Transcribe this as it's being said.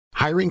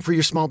Hiring for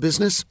your small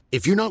business?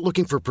 If you're not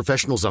looking for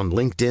professionals on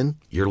LinkedIn,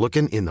 you're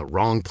looking in the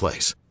wrong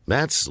place.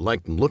 That's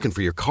like looking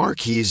for your car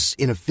keys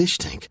in a fish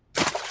tank.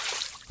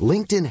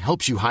 LinkedIn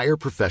helps you hire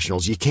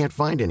professionals you can't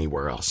find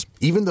anywhere else,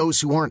 even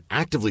those who aren't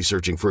actively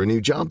searching for a new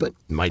job but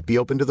might be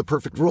open to the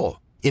perfect role.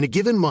 In a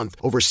given month,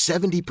 over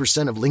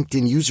 70% of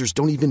LinkedIn users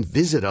don't even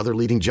visit other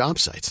leading job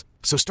sites.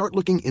 So start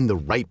looking in the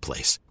right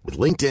place. With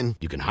LinkedIn,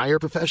 you can hire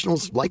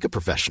professionals like a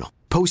professional.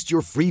 Post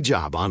your free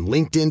job on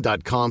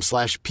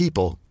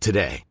linkedin.com/people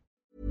today.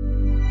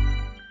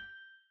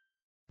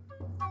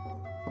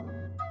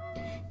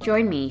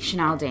 Join me,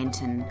 Chanel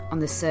Denton, on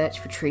the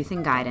search for truth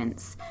and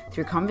guidance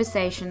through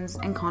conversations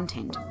and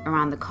content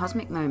around the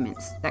cosmic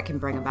moments that can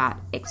bring about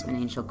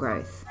exponential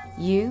growth.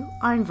 You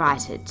are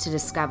invited to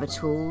discover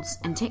tools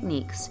and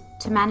techniques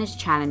to manage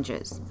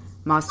challenges,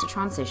 master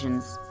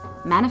transitions,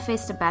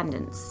 manifest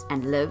abundance,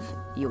 and live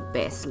your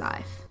best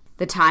life.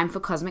 The time for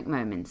cosmic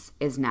moments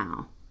is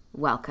now.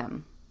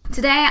 Welcome.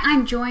 Today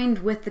I'm joined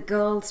with the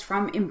girls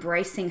from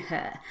Embracing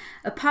Her,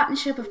 a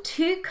partnership of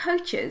two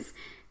coaches,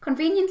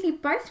 conveniently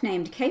both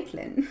named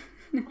Caitlin,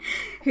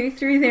 who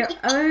through their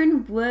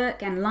own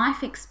work and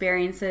life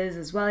experiences,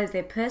 as well as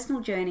their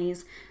personal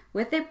journeys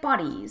with their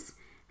bodies,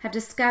 have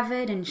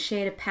discovered and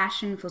shared a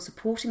passion for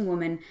supporting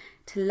women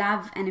to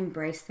love and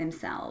embrace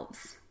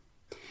themselves.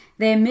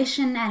 Their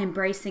mission at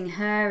Embracing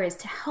Her is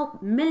to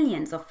help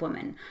millions of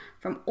women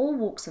from all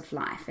walks of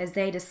life as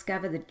they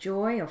discover the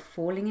joy of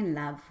falling in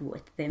love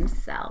with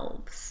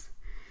themselves.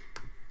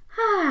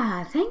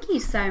 Thank you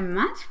so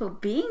much for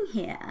being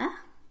here,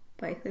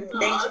 both of you.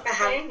 Thank you for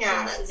having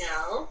us.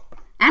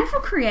 And for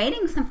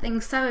creating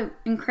something so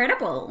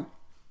incredible.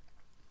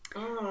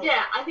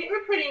 Yeah, I think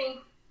we're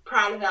pretty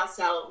proud of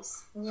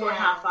ourselves for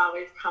how far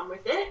we've come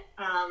with it.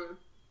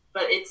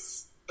 But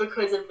it's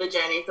because of the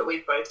journeys that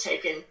we've both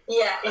taken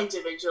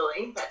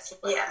individually that's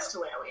led us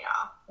to where we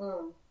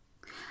are.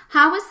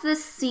 How was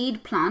this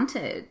seed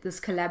planted,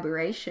 this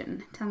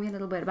collaboration? Tell me a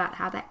little bit about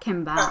how that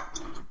came about.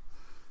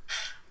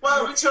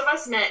 Well, the two of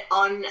us met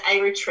on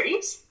a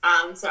retreat.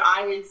 So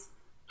I was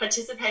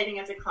participating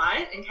as a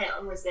client and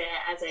Caitlin was there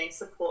as a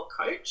support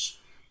coach.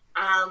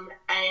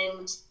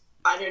 And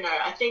I don't know,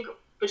 I think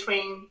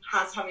between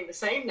us having the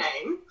same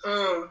name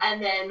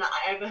and then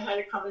I overheard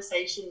a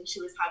conversation she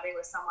was having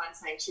with someone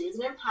saying she was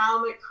an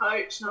empowerment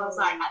coach, and I was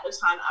like, at the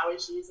time I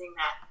was using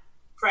that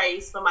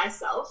phrase for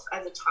myself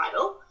as a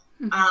title.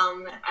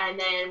 And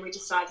then we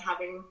just started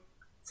having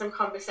some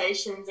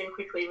conversations and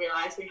quickly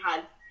realized we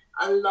had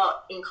a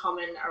lot in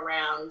common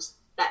around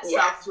that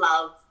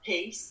self-love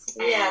piece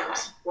and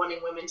wanting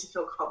women to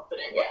feel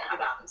confident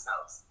about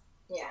themselves.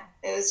 Yeah,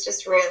 it was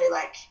just really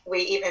like,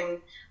 we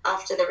even,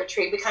 after the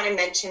retreat, we kind of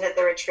mentioned at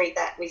the retreat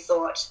that we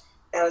thought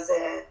there was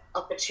an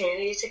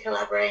opportunity to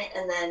collaborate,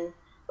 and then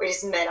we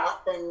just met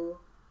up and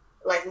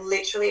like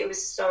literally it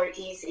was so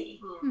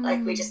easy.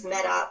 Like we just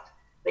met up,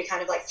 we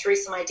kind of like threw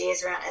some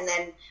ideas around, and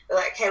then we're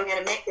like, okay, we're going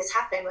to make this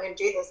happen, we're going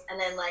to do this. And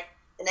then like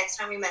the next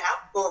time we met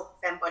up, boom,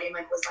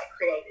 Fembodiment was like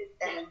created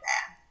then and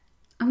there.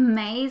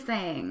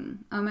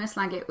 Amazing. Almost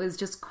like it was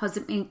just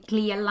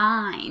cosmically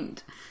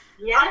aligned.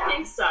 Yeah, I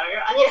think so.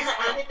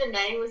 I think the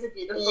name was a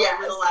beautiful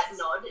little like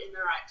nod in the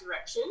right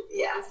direction.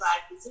 Yeah. It was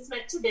like, this is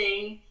meant to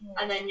be.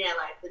 And then,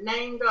 like the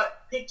name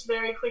got picked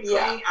very quickly.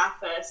 Yeah. Our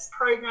first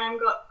program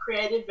got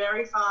created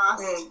very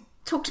fast.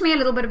 Talk to me a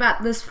little bit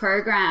about this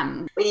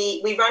program.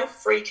 We run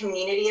free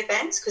community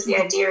events because the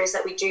idea is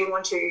that we do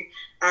want to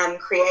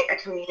create a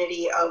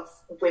community of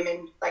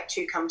women like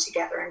to come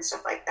together and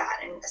stuff like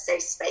that, and a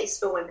safe space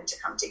for women to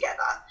come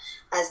together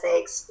as they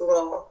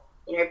explore,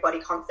 body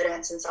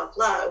confidence and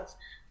self-love.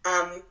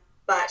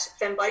 But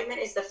Fembodiment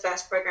is the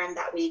first program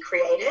that we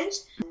created.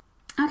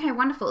 Okay,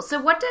 wonderful.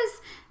 So what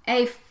does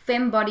a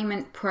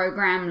Fembodiment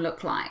program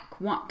look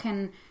like? What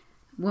can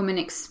women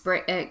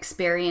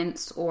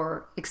experience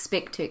or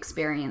expect to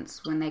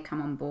experience when they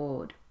come on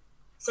board?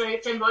 So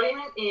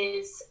Fembodiment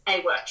is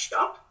a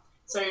workshop.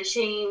 So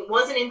she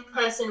was an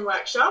in-person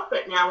workshop,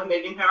 but now we're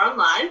moving her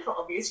online for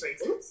obvious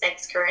reasons.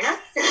 Thanks, Karina.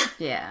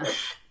 Yeah.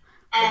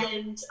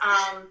 And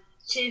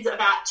she's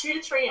about 2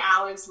 to 3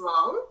 hours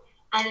long.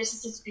 And it's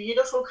just this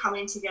beautiful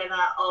coming together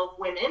of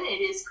women.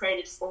 It is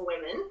created for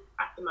women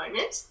at the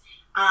moment,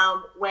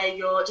 where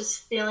you're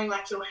just feeling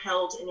like you're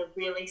held in a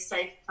really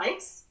safe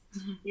place.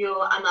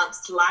 You're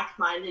amongst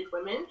like-minded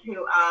women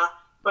who are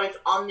both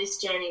on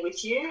this journey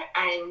with you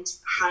and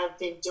have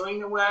been doing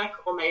the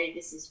work, or maybe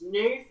this is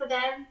new for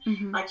them.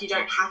 Like you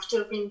don't have to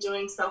have been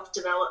doing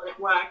self-development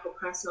work or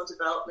personal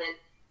development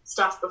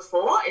stuff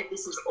before. If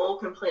this is all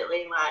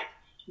completely like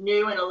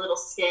new and a little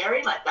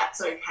scary, like that's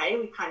okay.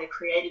 We kind of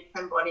created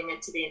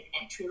Fembodiment to be an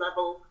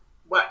entry-level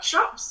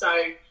workshop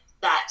so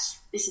that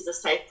this is a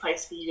safe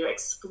place for you to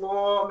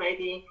explore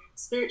maybe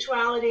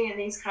spirituality and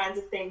these kinds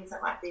of things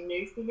that might be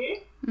new for you.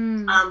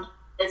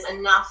 There's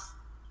enough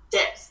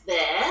depth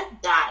there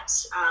that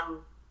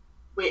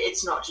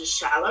it's not just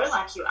shallow,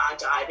 like you are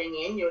diving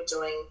in, you're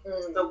doing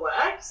the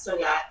work, so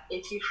that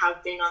if you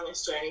have been on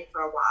this journey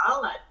for a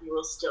while, like you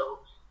will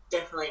still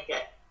definitely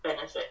get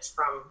benefits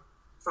from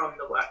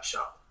the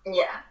workshop.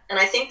 Yeah. And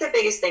I think the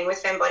biggest thing with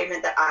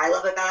Fembodiment that I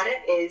love about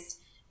it is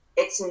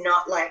it's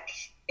not like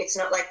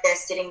they're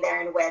sitting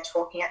there and we're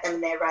talking at them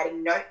and they're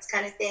writing notes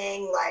kind of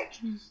thing. Like,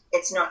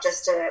 it's not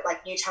just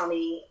like, you tell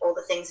me all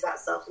the things about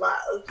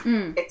self-love.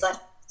 It's like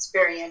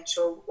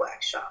experiential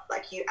workshop.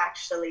 Like, you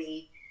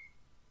actually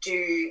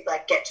do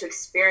like get to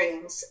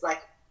experience,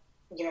 like,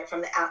 you know,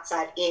 from the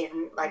outside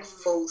in, like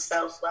full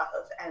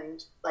self-love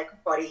and like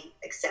body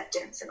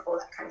acceptance and all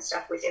that kind of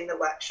stuff within the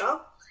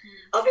workshop.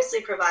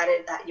 Obviously,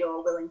 provided that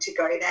you're willing to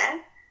go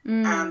there.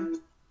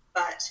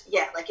 But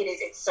yeah, like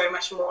it's so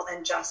much more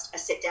than just a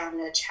sit down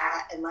and a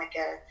chat and like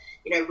a,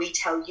 you know, we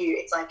tell you.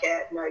 It's like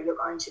no, you're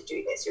going to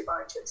do this, you're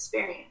going to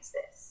experience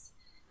this,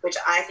 which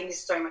I think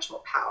is so much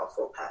more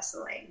powerful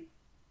personally.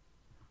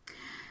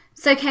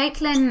 So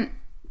Caitlin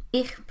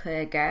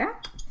Ichberger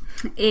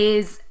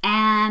is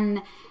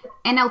an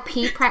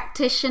NLP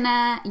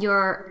practitioner.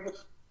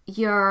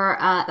 You're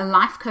a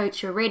life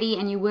coach already,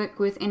 and you work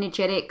with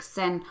energetics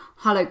and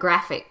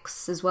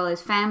holographics as well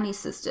as family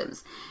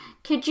systems.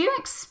 Could you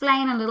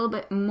explain a little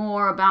bit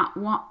more about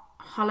what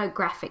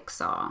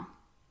holographics are?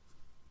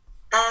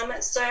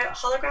 So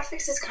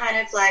holographics is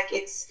kind of like,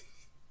 it's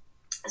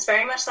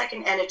very much like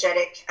an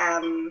energetic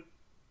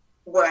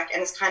work,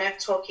 and it's kind of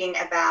talking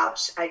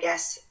about, I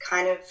guess,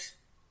 kind of,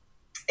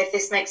 if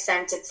this makes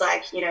sense, it's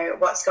like, you know,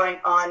 what's going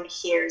on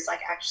here is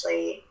like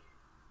actually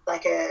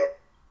like a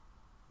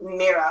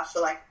mirror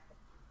for like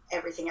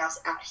everything else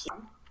out here.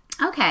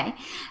 Okay.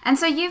 And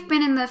so you've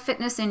been in the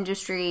fitness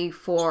industry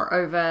for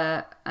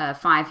over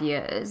 5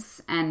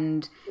 years,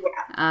 and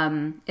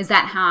is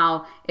that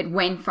how it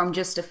went from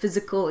just a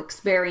physical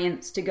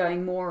experience to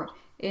going more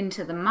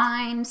into the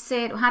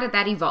mindset? How did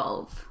that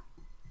evolve?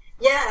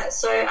 Yeah,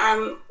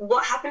 so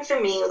what happened for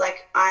me,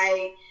 like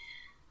I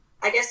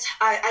guess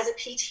as a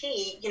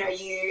PT, you know,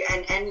 you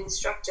and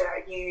instructor,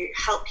 you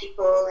help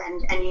people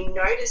and you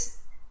notice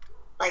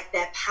like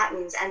their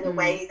patterns and the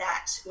way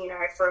that, you know,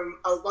 from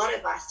a lot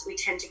of us, we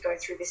tend to go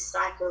through this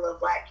cycle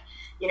of like,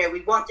 you know,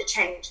 we want the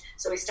change.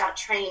 So we start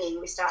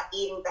training, we start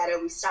eating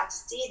better, we start to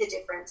see the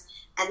difference.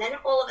 And then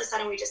all of a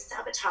sudden we just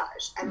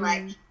sabotage and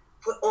like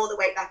put all the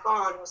weight back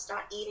on, or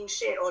start eating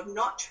shit, or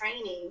not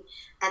training.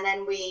 And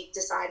then we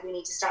decide we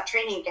need to start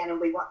training again and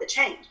we want the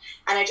change.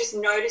 And I just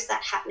noticed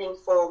that happening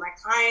for my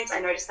clients. I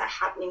noticed that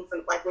happening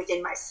from like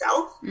within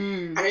myself.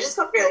 And I just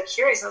got really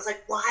curious. I was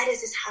like, why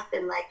does this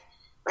happen?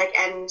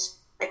 And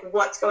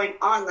what's going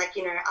on? Like,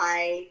 you know,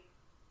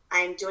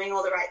 I'm doing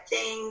all the right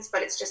things,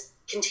 but it's just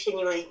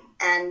continuing.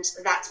 And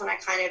that's when I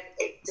kind of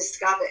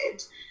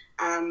discovered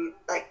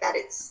like that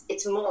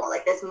it's more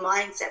like there's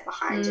mindset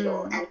behind it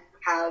all. And we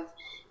have,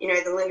 you know,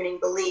 the limiting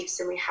beliefs,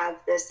 and we have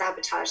the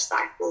sabotage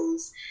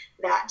cycles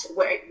that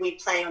we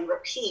play on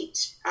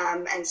repeat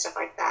and stuff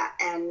like that.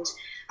 And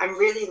I'm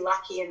really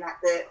lucky in that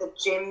the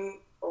gym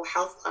or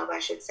health club, I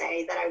should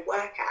say, that I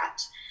work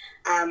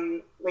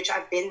at, which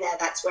I've been there.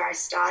 That's where I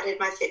started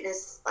my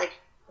fitness like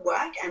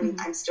work, and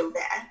I'm still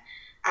there.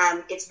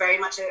 It's very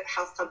much a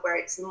health club where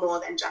it's more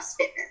than just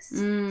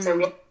fitness.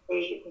 So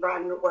we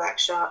run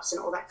workshops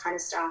and all that kind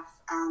of stuff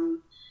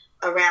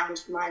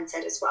around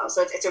mindset as well.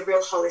 So it's a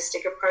real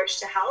holistic approach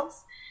to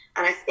health.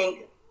 And I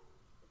think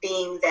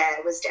being there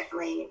was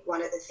definitely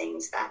one of the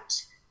things that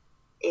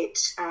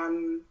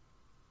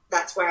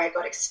that's where I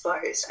got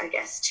exposed, I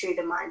guess, to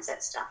the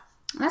mindset stuff.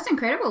 That's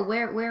incredible.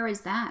 Where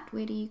is that?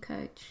 Where do you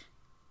coach?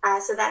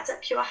 So that's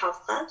at Pure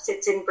Health Clubs.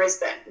 It's in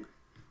Brisbane.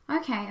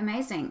 Okay,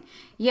 amazing.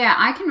 Yeah,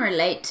 I can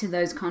relate to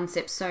those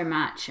concepts so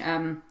much.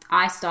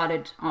 I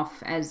started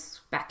off as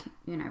back,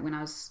 you know, when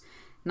I was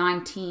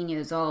 19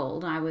 years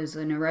old, I was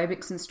an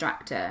aerobics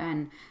instructor,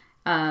 and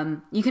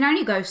you can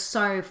only go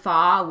so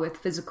far with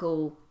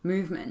physical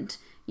movement.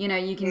 You know,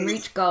 you can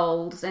reach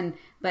goals,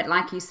 but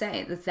like you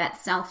say, there's that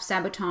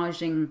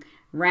self-sabotaging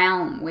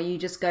realm where you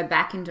just go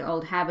back into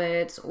old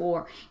habits,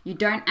 or you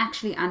don't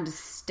actually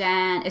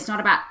understand. It's not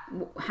about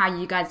how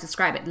you guys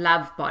describe it,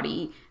 love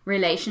body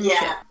relationship,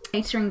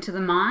 catering to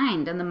the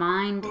mind and the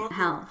mind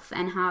health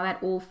and how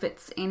that all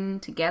fits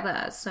in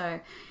together. So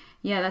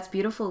yeah, that's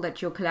beautiful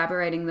that you're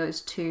collaborating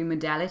those two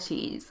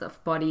modalities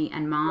of body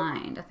and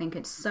mind. I think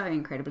it's so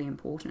incredibly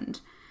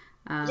important.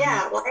 Well,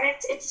 and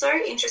it's so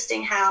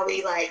interesting how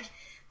we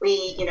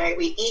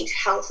eat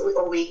healthy,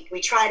 or we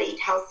try to eat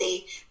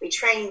healthy, we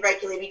train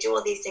regularly, we do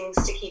all these things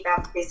to keep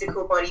our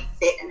physical body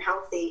fit and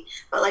healthy,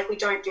 but like we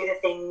don't do the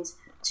things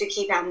to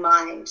keep our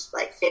mind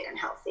like fit and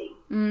healthy.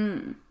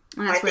 And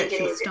that's where it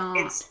should start.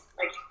 It's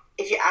like,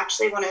 if you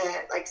actually want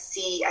to like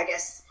see, I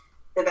guess,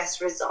 the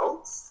best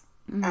results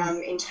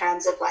in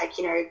terms of like,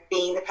 you know,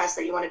 being the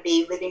person that you want to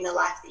be, living the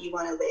life that you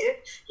want to live,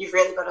 you've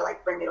really got to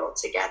like bring it all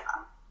together.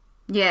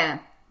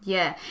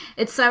 Yeah,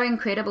 it's so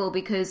incredible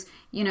because,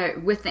 you know,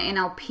 with the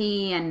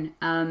NLP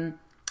and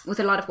with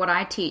a lot of what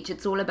I teach,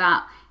 it's all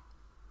about,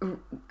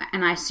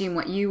 and I assume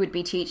what you would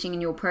be teaching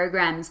in your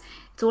programs,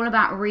 it's all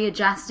about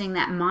readjusting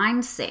that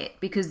mindset,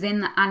 because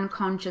then the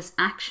unconscious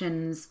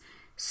actions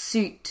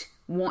suit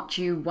what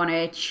you want to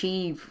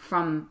achieve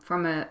from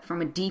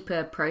a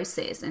deeper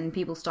process, and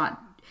people start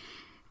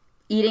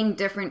eating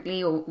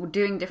differently or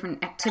doing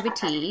different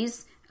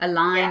activities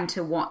align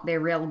to what their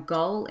real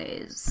goal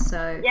is.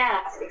 So yeah,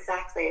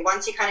 exactly.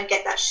 Once you kind of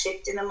get that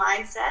shift in the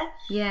mindset,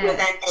 you're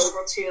then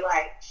able to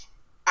like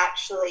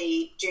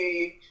actually do,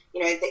 you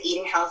know, the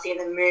eating healthy and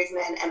the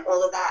movement and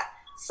all of that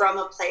from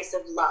a place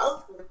of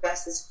love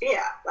versus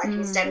fear. Like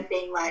instead of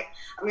being like,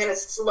 I'm going to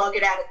slog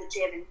it out at the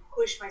gym and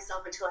push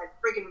myself until I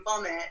friggin'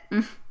 vomit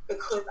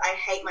because I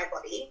hate my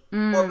body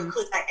or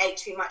because I ate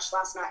too much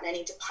last night and I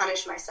need to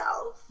punish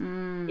myself.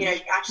 You know,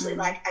 you actually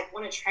like, I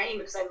want to train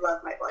because I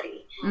love my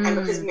body and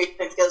because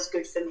movement feels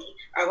good for me.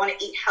 Or I want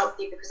to eat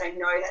healthy because I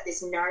know that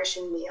this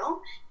nourishing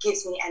meal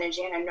gives me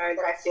energy and I know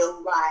that I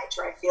feel light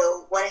or I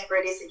feel whatever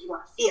it is that you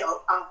want to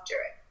feel after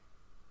it.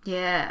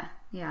 Yeah,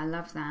 I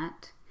love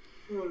that.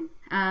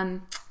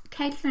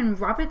 Caitlin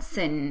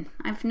Robertson,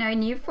 I've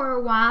known you for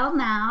a while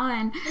now,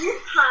 and you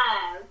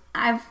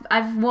have.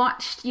 I've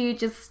watched you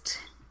just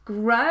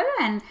grow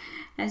and,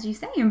 as you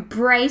say,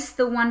 embrace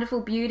the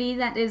wonderful beauty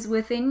that is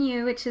within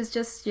you, which is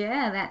just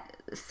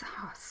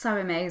so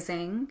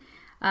amazing.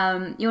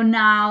 You're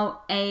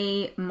now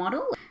a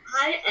model.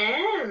 I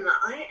am.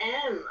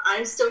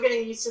 I'm still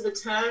getting used to the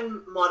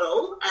term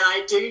model, and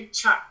I do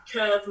chuck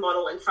curve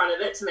model in front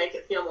of it to make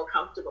it feel more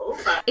comfortable.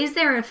 But is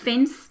there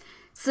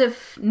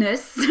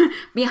offensiveness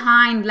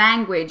behind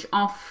language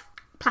of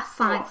plus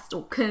size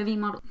or curvy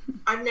model?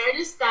 I've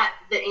noticed that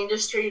the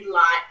industry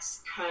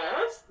likes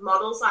curve.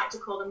 Models like to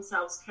call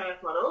themselves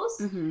curve models.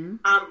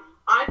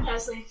 I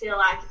personally feel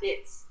like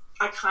it's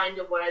a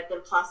kinder word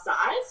than plus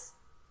size.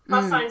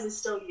 Plus size is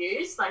still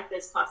used, like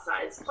there's plus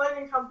size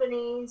clothing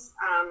companies,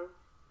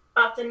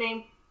 but for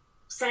me,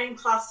 saying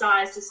plus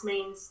size just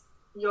means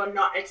you're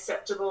not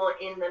acceptable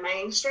in the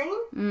mainstream.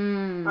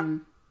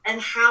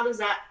 And how does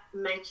that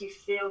make you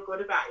feel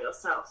good about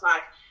yourself?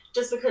 Like,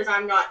 just because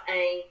I'm not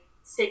a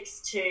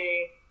 6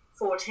 to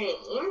 14,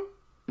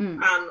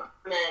 I'm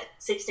a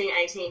 16,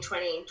 18,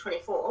 20,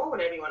 24,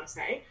 whatever you want to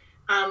say,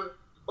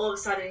 all of a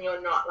sudden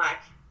you're not, like,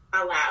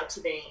 allowed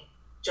to be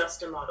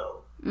just a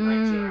model.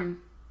 Like, you're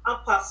a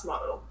plus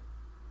model.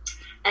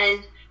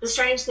 And the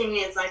strange thing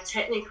is, like,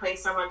 technically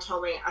someone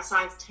told me a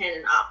size 10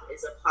 and up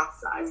is a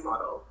plus size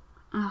model.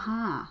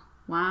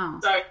 Wow.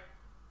 So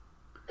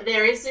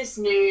there is this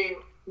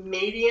new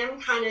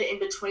medium kind of in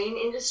between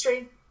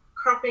industry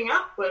cropping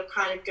up where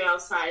kind of girl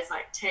size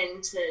like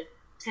 10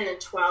 and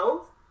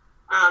 12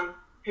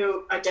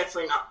 who are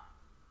definitely not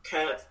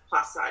curve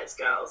plus size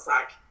girls.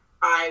 Like,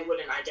 I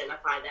wouldn't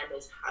identify them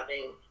as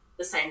having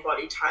the same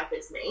body type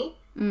as me.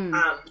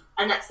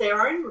 And that's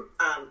their own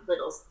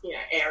little, you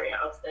know, area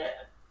of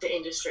the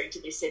industry to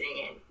be sitting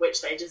in,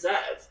 which they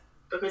deserve,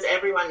 because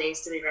everyone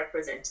needs to be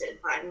represented.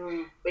 Like,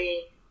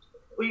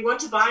 we want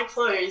to buy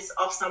clothes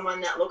off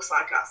someone that looks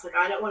like us. Like,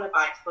 I don't want to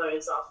buy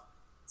clothes off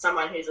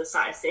someone who's a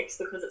size 6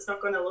 because it's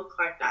not going to look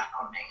like that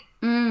on me.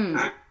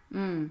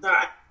 So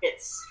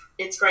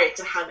it's great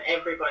to have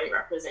everybody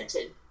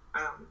represented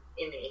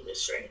in the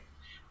industry.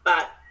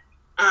 But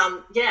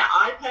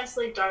I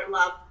personally don't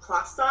love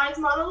plus size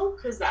model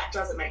because that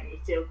doesn't make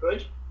me feel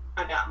good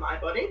about my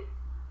body.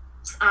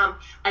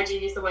 I do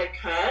use the word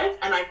curve,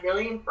 and I've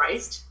really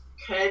embraced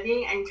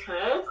curvy and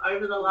curve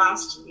over the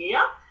last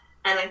year.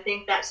 And I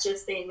think that's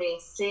just been me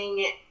seeing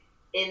it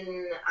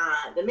in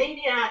the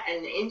media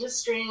and the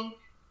industry.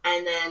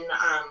 And then,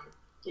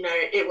 you know,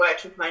 it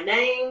worked with my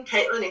name,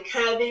 Caitlin and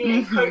Curvy,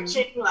 and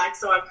coaching. Like,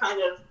 so I've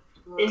kind of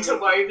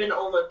interwoven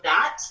all of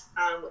that,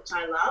 which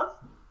I love.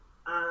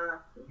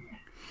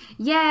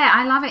 Yeah,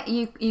 I love it.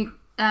 You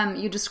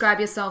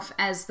describe yourself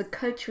as the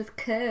coach with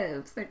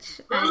curves,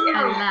 which I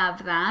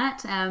love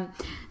that.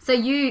 So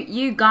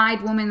you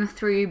guide women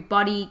through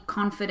body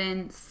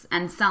confidence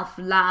and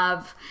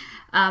self-love.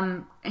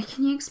 Can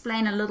you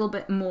explain a little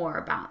bit more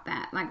about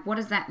that? Like, what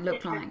does that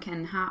look like,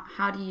 and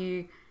how do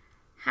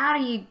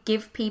you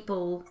give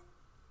people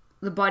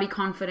the body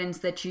confidence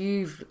that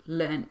you've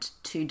learnt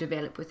to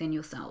develop within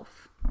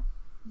yourself?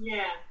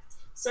 Yeah.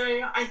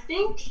 So I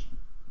think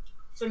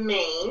for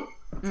me,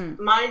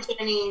 my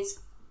journey's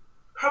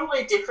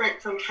probably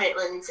different from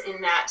Caitlin's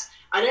in that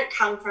I don't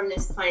come from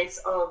this place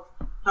of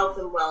health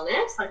and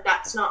wellness. Like,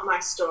 that's not my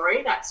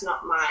story. That's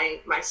not my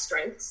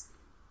strengths.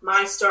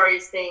 My story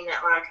is being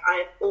that, like,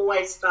 I've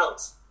always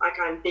felt like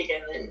I'm bigger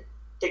than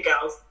the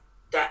girls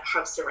that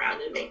have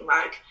surrounded me.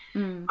 Like,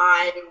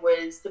 I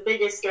was the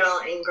biggest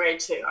girl in grade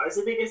 2. I was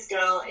the biggest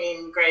girl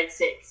in grade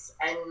 6.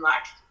 And,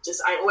 like,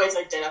 just I always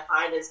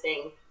identified as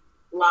being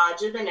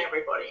larger than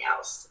everybody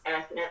else. And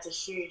I think that's a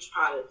huge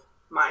part of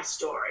my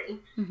story.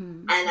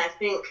 And I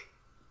think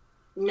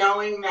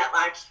knowing that,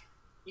 like,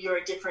 you're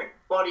a different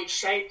body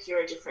shape,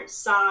 you're a different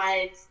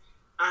size,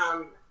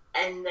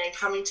 and then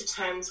coming to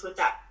terms with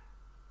that,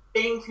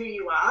 being who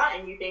you are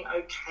and you being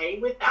okay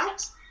with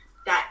that,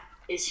 that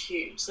is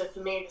huge. So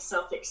for me, the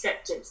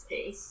self-acceptance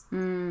piece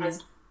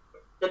has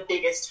the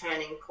biggest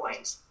turning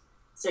point.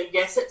 So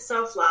yes, it's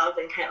self-love,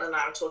 and Caitlin and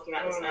I were talking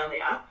about this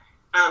earlier.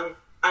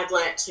 I've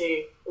learnt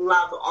to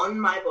love on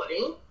my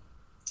body,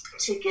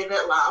 to give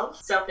it love,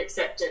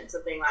 self-acceptance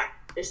of being like,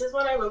 this is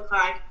what I look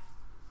like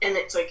and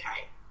it's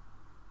okay.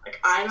 Like,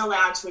 I'm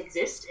allowed to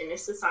exist in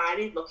this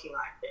society looking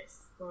like this.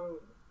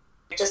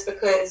 Just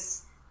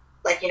because,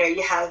 like, you know,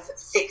 you have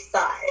thick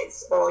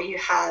thighs or you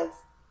have,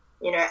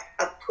 you know,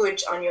 a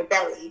pudge on your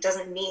belly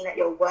doesn't mean that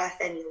you're worth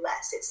any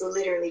less. It's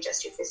literally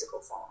just your physical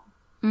form.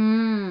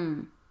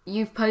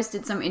 You've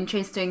posted some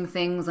interesting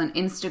things on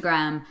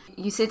Instagram.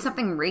 You said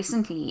something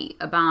recently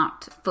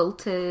about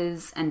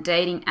filters and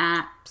dating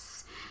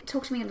apps.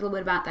 Talk to me a little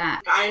bit about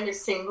that. I'm a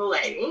single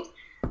lady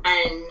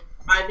and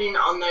I've been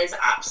on those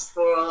apps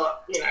for,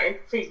 you know,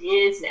 for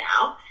years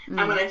now. And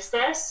when I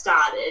first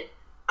started,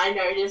 I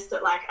noticed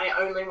that, like, I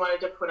only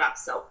wanted to put up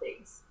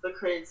selfies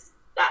because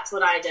that's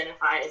what I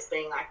identify as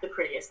being, like, the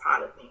prettiest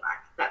part of me. Like,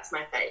 that's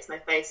my face. My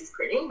face is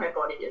pretty. My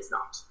body is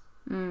not.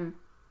 And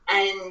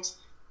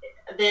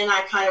then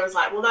I kind of was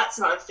like, well, that's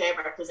not a fair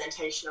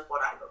representation of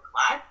what I look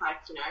like. Like,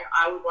 you know,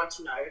 I would want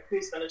to know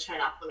who's going to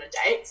turn up on a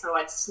date. So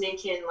I'd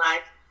sneak in,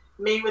 like,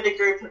 me with a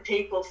group of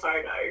people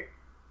photo.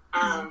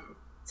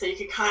 So you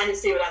could kind of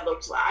see what I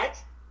looked like.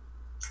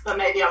 But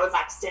maybe I was,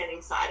 like,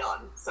 standing side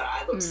on. So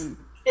I looked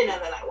thinner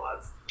than I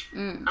was.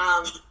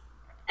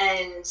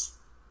 And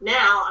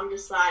now I'm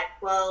just like,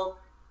 well,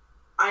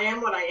 I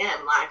am what I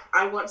am. Like,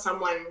 I want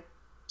someone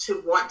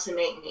to want to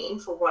meet me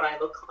for what I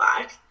look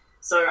like.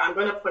 So I'm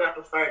going to put up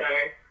a photo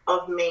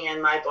of me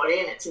and my body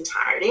in its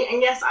entirety.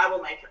 And yes, I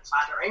will make it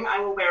flattering. I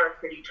will wear a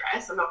pretty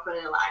dress. I'm not going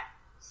to, like,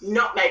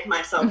 not make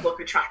myself look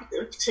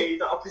attractive to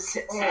the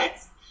opposite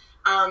sex.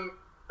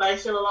 But I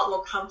feel a lot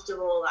more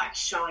comfortable, like,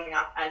 showing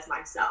up as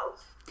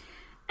myself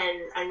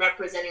and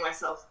representing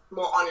myself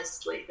more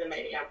honestly than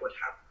maybe I would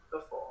have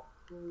before.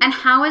 And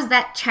how has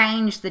that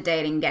changed the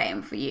dating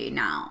game for you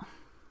now?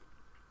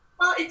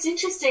 Well, it's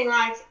interesting.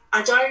 Like,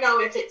 I don't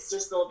know if it's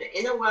just all the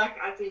inner work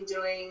I've been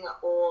doing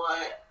or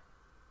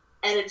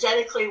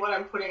energetically what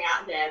I'm putting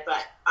out there,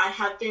 but I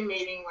have been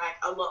meeting, like,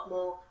 a lot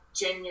more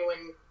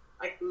genuine,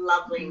 like,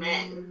 lovely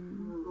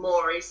men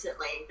more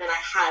recently than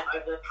I have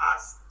over the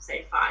past,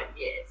 say, 5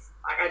 years.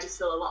 Like, I just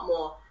feel a lot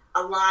more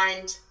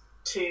aligned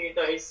to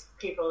those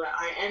people that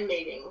I am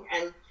meeting,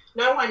 and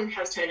no one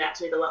has turned out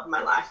to be the love of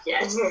my life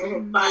yet.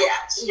 But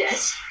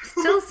yes.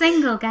 Still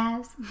single,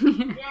 guys.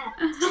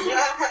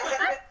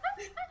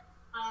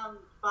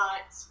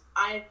 But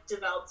I've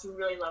developed some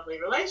really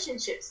lovely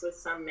relationships with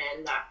some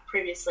men that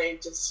previously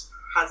just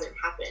hasn't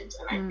happened.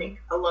 And I think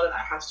a lot of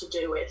that has to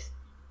do with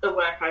the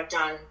work I've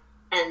done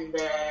and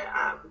the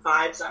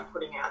vibes I'm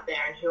putting out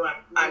there and who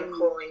I'm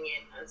calling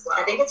in as well.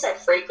 I think it's that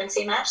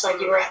frequency match. Like,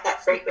 you were at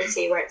that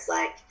frequency where it's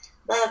like,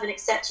 love and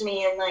accept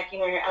me, and, like, you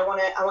know, I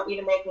want you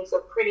to make me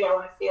feel pretty. I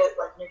want to feel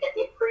like, you know, get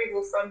the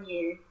approval from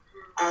you,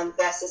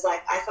 versus,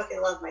 like, I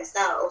fucking love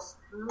myself,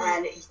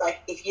 and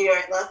if you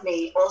don't love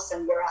me,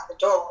 awesome, you're out the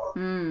door.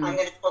 I'm going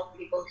to call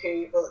people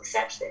who will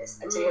accept this,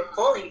 and so you're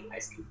calling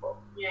those people.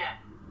 Yeah.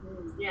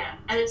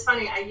 And it's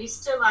funny, I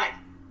used to, like,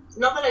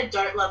 not that I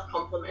don't love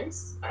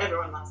compliments,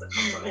 everyone loves a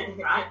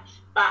compliment, right?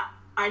 But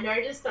I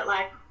noticed that,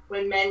 like,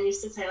 when men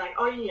used to say, like,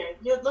 oh, you know,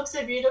 you look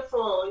so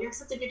beautiful, you have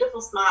such a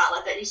beautiful smile,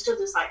 like, that used to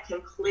just, like,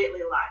 completely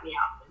light me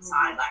up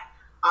inside. Like,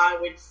 I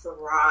would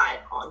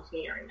thrive on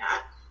hearing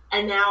that.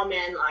 And now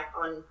men, like,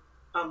 on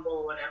Bumble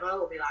or whatever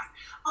will be like,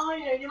 oh,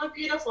 you know, you look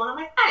beautiful. And I'm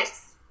like,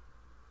 thanks.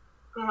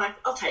 And I'm like,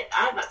 I'll take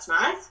that. That's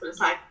nice. But it's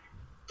like,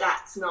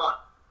 that's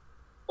not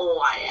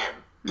all I am.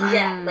 Right?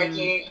 Yeah, like,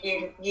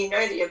 you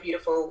know that you're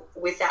beautiful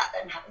without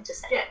them having to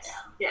say it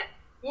down.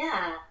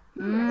 Yeah.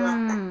 I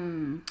love that.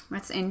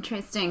 That's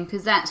interesting,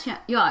 because that's, it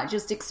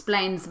just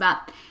explains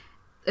about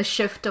the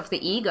shift of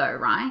the ego,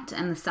 right?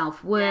 And the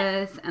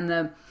self-worth and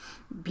the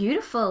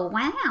beautiful,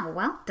 wow,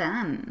 well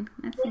done.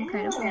 That's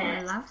incredible.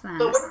 I love that.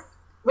 But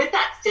with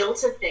that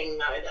filter thing,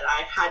 though, that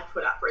I had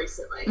put up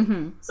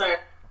recently, so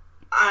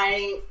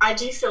I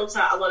do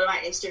filter a lot of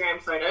my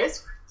Instagram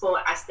photos for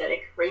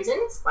aesthetic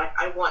reasons. Like,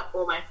 I want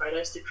all my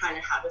photos to kind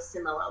of have a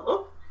similar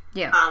look.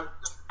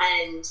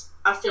 And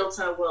a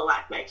filter will,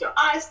 like, make your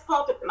eyes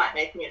pop. It might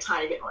make me a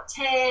tiny bit more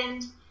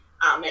tanned,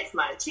 makes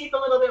my teeth a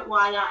little bit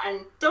wider,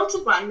 and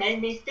filtered one made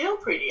me feel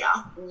prettier.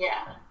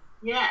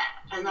 Yeah.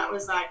 And that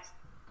was, like,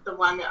 the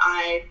one that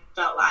I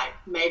felt like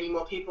maybe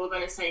more people were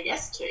going to say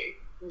yes to.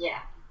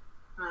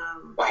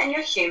 Well, and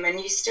you're human.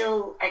 You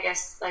still, I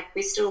guess, like,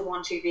 we still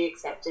want to be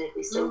accepted.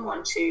 We still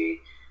want to,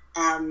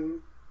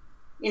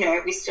 you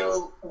know, we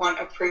still want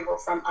approval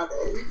from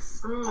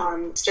others.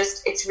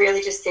 It's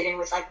really just sitting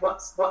with, like,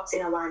 what's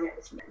in alignment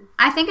with me.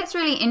 I think it's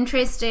really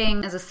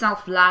interesting as a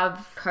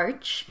self-love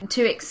coach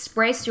to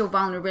express your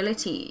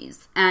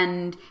vulnerabilities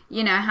and,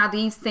 you know, how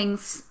these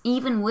things,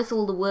 even with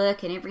all the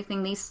work and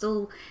everything, these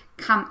still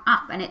come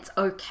up, and it's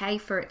okay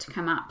for it to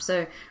come up.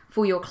 So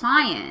for your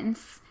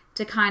clients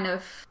to kind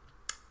of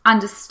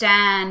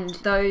understand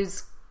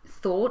those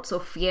thoughts or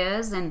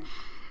fears and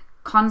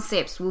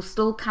concepts will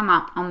still come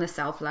up on the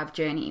self-love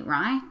journey,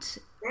 right?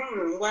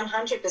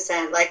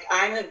 100%. Like,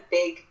 I'm a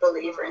big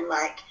believer in,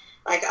 like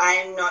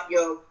I am not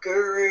your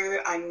guru.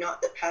 I'm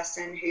not the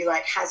person who,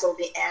 like, has all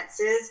the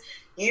answers.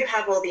 You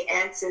have all the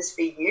answers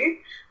for you.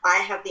 I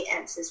have the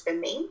answers for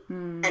me.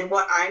 And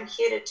what I'm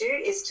here to do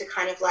is to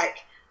kind of, like,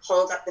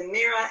 hold up the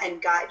mirror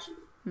and guide you.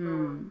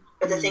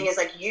 But the thing is,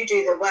 like, you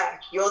do the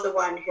work. You're the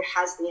one who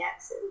has the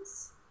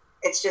answers.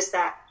 It's just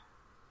that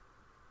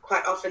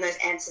quite often those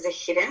answers are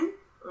hidden,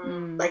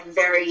 like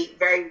very,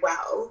 very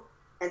well.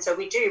 And so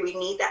we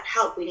need that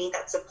help. We need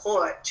that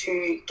support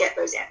to get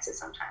those answers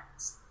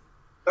sometimes.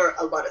 Or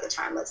a lot of the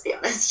time, let's be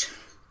honest.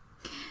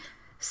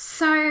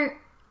 So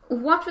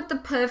what would the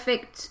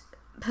perfect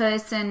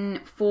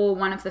person for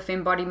one of the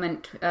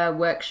Fembodiment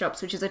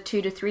workshops, which is a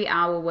 2 to 3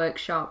 hour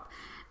workshop,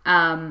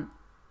 and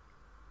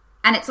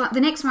it's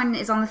the next one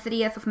is on the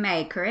 30th of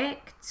May,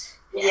 correct?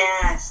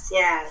 Yes.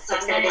 So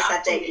it's going to be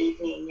Saturday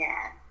evening,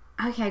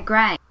 yeah. Okay,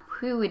 great.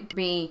 Who would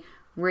be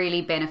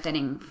really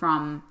benefiting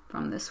from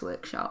this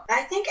workshop?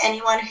 I think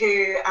anyone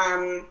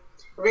who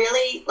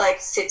really like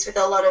sits with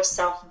a lot of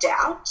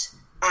self-doubt,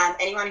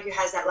 anyone who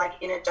has that like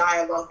inner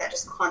dialogue that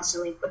just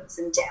constantly puts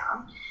them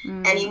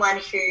down, anyone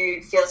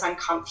who feels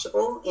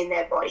uncomfortable in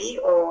their body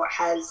or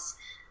has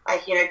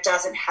like,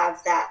 doesn't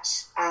have that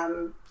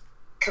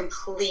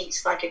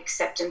complete like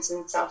acceptance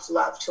and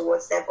self-love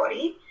towards their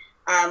body,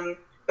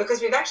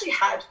 because we've actually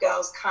had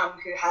girls come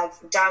who have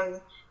done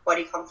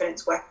body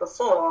confidence work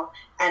before,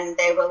 and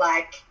they were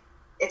like,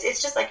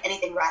 it's just like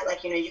anything, right?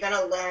 Like, you're going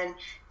to learn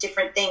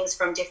different things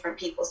from different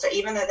people. So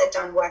even though they've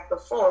done work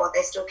before,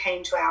 they still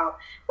came to our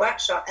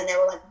workshop and they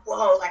were like,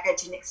 whoa, like I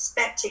didn't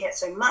expect to get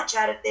so much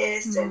out of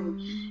this. And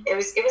it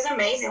was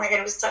amazing. Like, and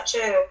it was such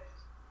a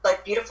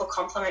like beautiful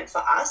compliment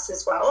for us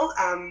as well,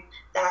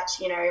 that,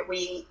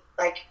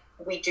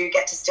 we do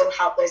get to still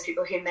help those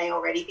people who may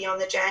already be on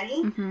the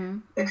journey,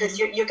 because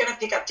you're going to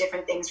pick up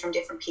different things from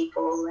different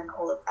people and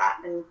all of that.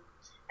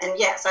 And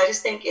yeah, so I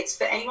just think it's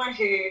for anyone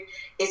who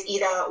is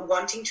either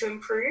wanting to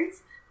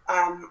improve,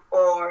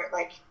 or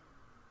like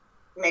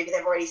maybe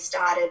they've already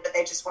started, but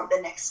they just want the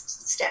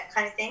next step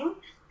kind of thing,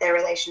 their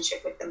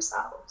relationship with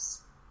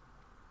themselves.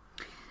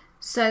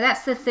 So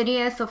that's the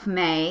 30th of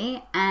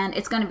May, and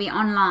it's going to be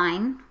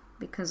online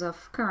because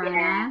of Corona.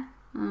 Yeah.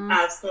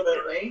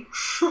 Absolutely.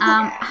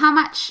 How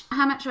much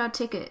are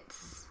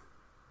tickets?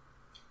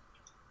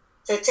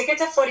 So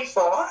tickets are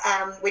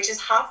 $44, which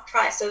is half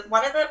price. So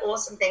one of the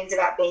awesome things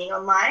about being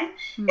online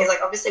is like,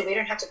 obviously we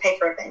don't have to pay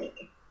for a venue.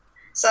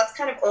 So that's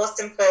kind of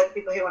awesome for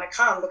people who want to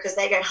come, because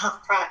they get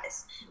half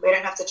price. We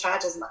don't have to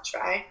charge as much,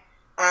 right?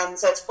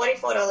 So it's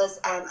 $44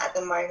 at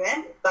the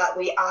moment, but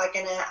we are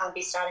going to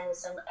be starting with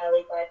some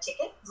early bird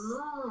tickets.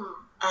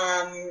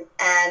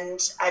 And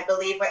I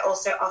believe we're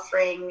also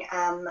offering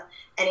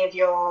any of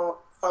your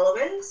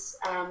followers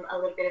a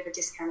little bit of a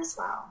discount as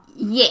well.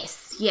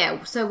 Yes,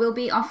 yeah. So we'll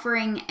be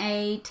offering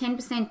a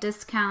 10%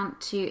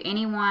 discount to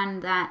anyone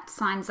that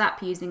signs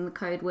up using the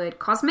code word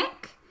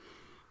COSMIC.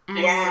 And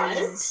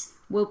yes.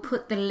 We'll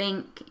put the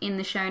link in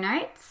the show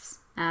notes.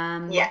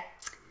 Yeah.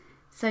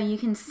 So you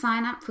can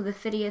sign up for the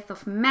 30th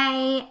of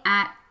May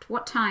at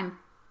what time?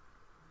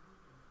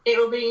 It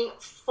will be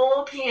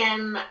 4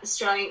 p.m.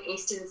 Australian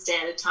Eastern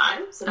Standard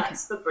Time, so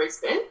that's for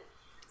Brisbane.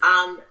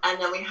 And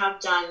then we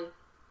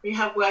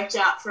have worked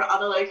out for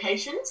other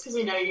locations, because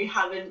we know you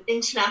have an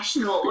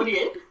international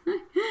audience.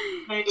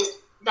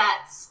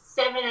 That's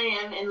 7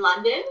 a.m. in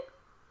London,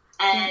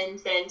 and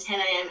then 10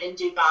 a.m. in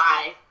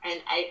Dubai,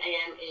 and 8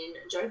 a.m. in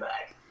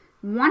Joburg.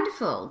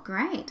 Wonderful.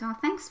 Great. Oh,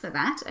 thanks for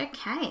that.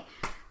 Okay.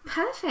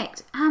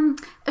 Perfect. A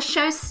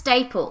show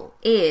staple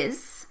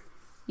is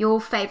your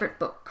favourite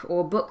book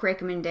or book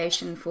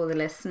recommendation for the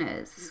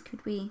listeners.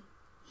 Could we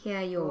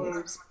hear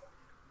yours?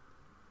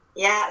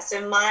 Yeah,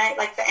 so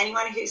for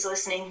anyone who's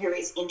listening who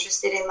is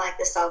interested in like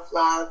the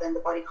self-love and the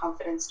body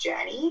confidence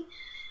journey,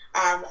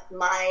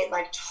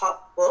 my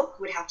top book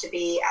would have to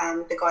be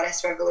The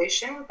Goddess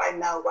Revolution by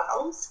Mel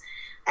Wells.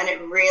 And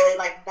it really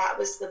that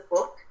was the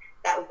book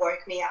that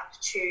woke me up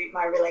to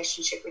my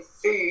relationship with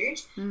food,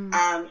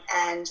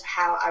 and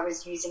how I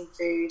was using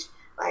food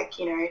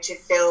to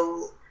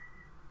fill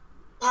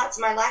parts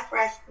of my life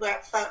where I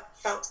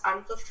felt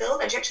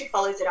unfulfilled. And she actually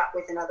follows it up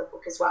with another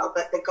book as well.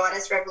 But The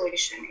Goddess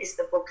Revolution is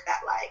the book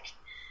that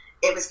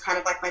it was kind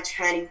of like my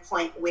turning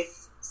point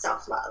with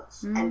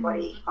self-love and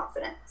body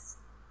confidence.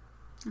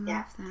 I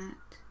love that.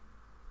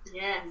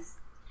 Yes.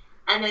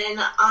 And then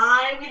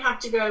I would have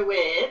to go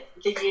with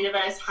The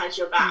Universe Has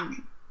Your Back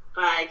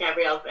by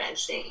Gabrielle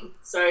Bernstein.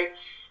 So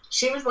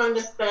she was one of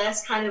the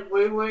first kind of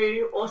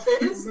woo-woo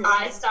authors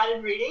I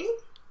started reading.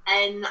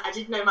 And I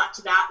didn't know much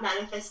about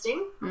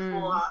manifesting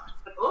before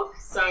the book,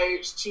 so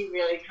she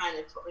really kind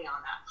of put me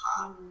on that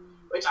path,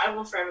 which I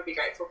will forever be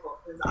grateful for,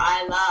 because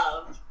I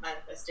love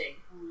manifesting,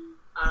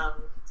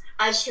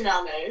 as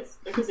Chanel knows,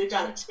 because we've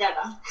done it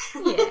together.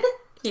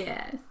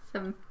 Yeah.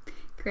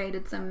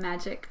 Created some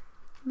magic,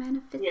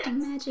 manifesting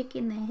magic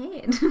in their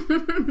head.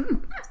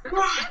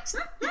 Right.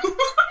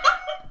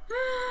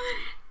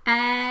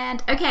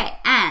 And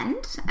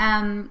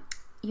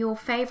your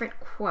favourite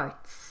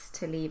quotes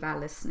to leave our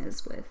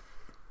listeners with?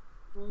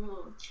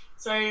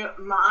 So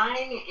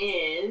mine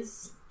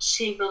is,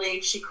 she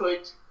believed she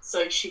could,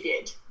 so she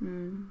did.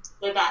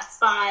 So that's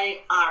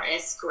by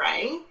R.S.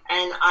 Gray,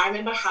 and I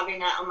remember having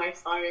that on my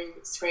phone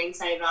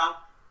screensaver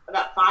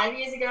about 5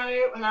 years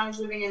ago when I was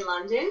living in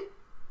London,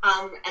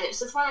 And it's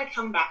just one I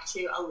come back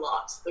to a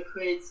lot,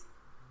 because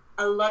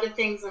a lot of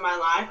things in my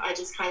life, I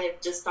just kind of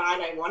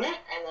decide I want it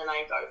and then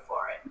I go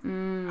for it.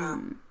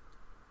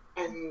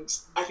 And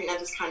I think that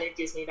just kind of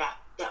gives me that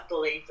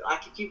belief,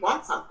 like, if you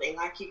want something,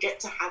 like, you get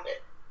to have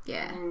it.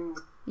 Yeah.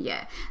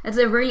 Yeah. It's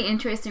a really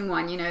interesting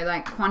one. You know,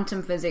 like,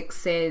 quantum physics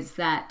says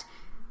that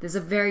there's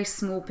a very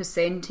small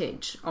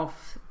percentage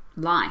of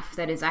life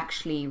that is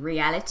actually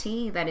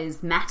reality, that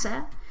is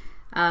matter.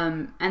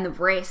 And the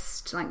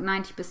rest, like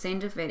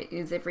 90% of it,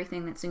 is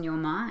everything that's in your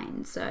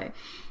mind. So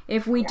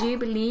if we do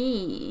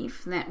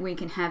believe that we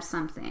can have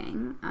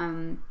something,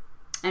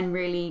 and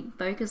really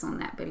focus on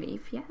that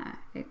belief,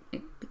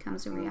 it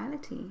becomes a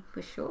reality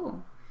for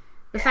sure.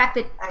 The fact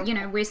that, you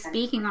know, we're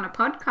speaking on a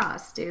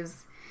podcast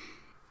is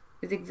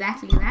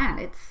exactly that.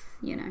 It's,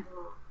 you know,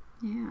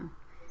 And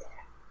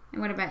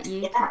what about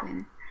you,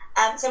 Caitlin?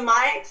 So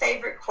my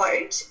favourite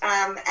quote,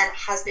 and it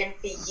has been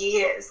for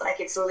years, like,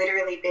 it's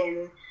literally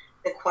been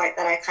the quote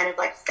that I kind of,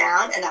 like,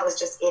 found, and that was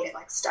just it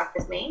like, stuck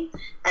with me.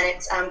 And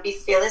it's, be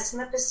fearless in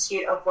the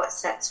pursuit of what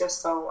sets your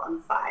soul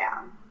on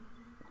fire.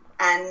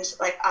 And,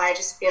 like, I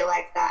just feel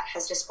like that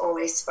has just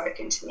always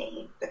spoken to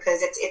me,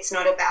 because it's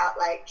not about,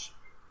 like,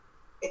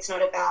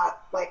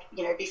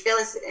 you know, be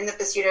fearless in the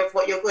pursuit of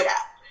what you're good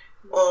at,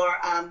 or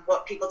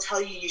what people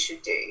tell you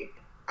should do.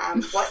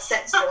 What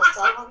sets your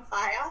soul on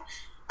fire,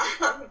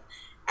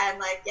 and,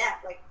 like,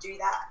 do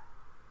that.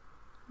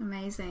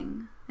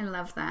 Amazing. I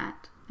love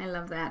that.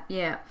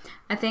 Yeah.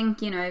 I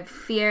think, you know,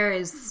 fear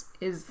is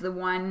the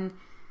one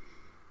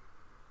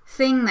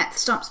thing that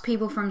stops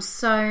people from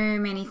so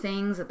many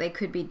things that they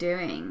could be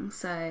doing.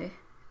 So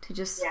to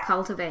just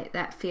cultivate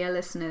that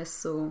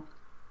fearlessness, or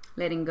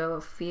letting go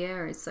of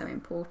fear, is so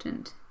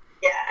important.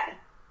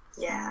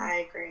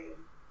 I agree.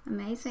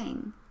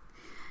 Amazing.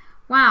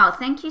 Wow,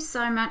 thank you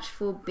so much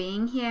for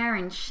being here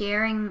and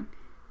sharing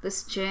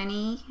this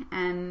journey,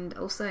 and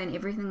also in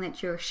everything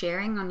that you're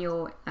sharing on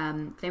your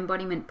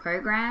Fembodiment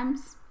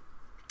programs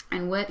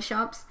and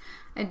workshops.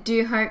 I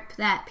do hope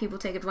that people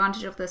take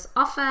advantage of this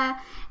offer,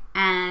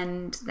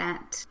 and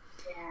that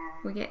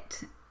we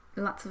get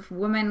lots of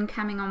women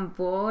coming on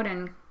board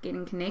and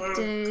getting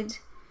connected.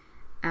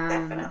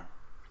 Definitely.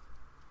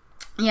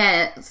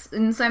 Yeah,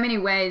 in so many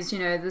ways, you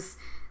know,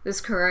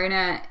 this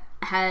corona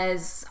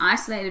has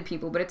isolated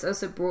people, but it's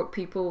also brought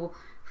people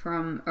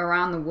from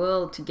around the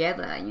world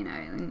together, you know.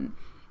 And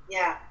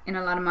in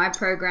a lot of my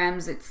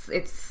programs,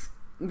 it's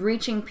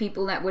reaching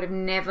people that would have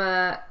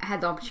never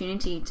had the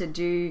opportunity to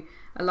do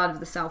a lot of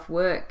the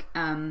self-work.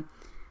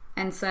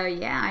 And so,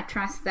 I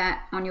trust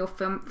that on your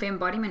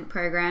Fembodiment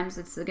programs,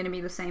 it's going to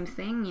be the same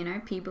thing, you know,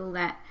 people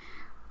that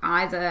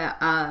either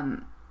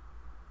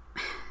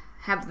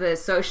have the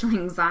social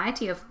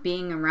anxiety of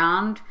being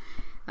around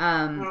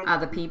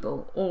other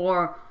people,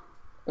 or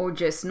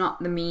just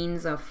not the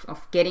means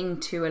of getting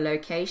to a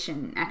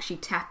location, actually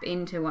tap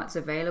into what's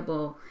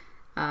available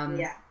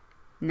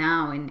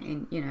now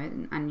in you know,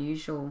 in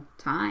unusual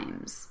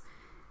times.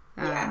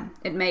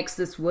 It makes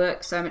this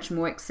work so much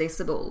more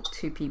accessible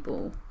to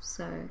people.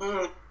 So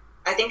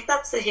I think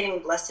that's the hidden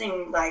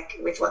blessing, like,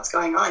 with what's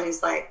going on,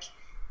 is, like,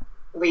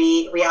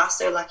 we are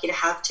so lucky to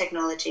have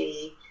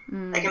technology.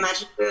 Like,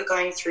 imagine if we were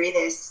going through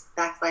this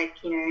back, like,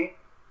 you know,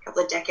 a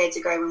couple of decades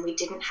ago, when we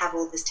didn't have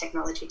all this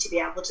technology to be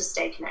able to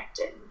stay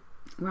connected.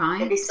 Right.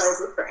 It'd be so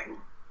different.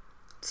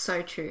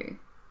 So true.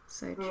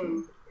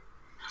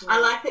 I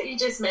like that you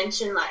just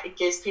mentioned, like, it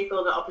gives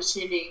people the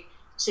opportunity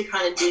to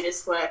kind of do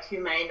this work who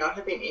may not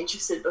have been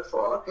interested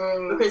before.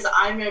 Because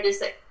I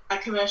noticed that a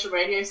commercial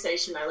radio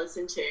station I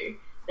listen to,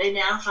 they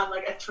now have,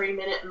 like, a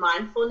 3-minute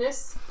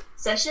mindfulness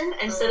session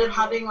instead of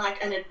having,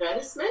 like, an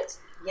advertisement.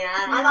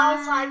 And I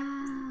was like,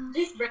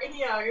 this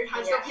radio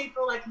has got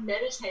people, like,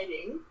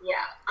 meditating.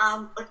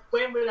 Like,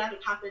 when would that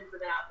have happened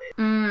without this?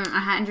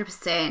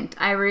 100%.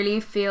 I really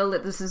feel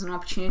that this is an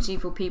opportunity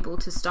for people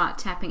to start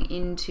tapping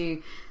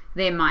into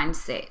their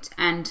mindset,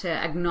 and to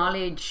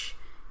acknowledge,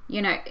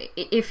 you know,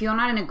 if you're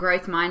not in a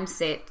growth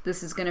mindset,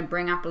 this is going to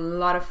bring up a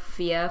lot of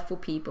fear for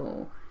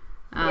people.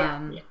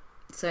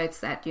 So it's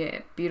that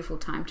beautiful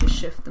time to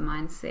shift the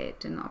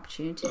mindset and the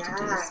opportunity to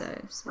do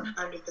so.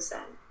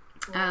 100%.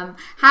 How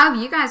have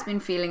you guys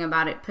been feeling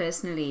about it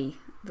personally?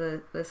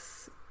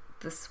 This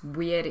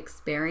weird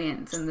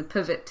experience and the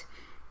pivot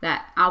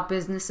that our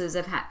businesses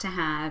have had to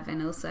have,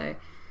 and also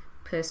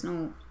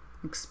personal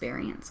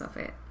experience of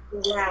it.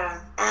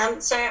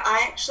 So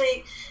I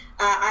actually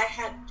I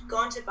had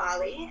gone to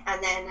Bali,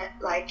 and then,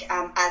 like,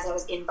 as I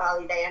was in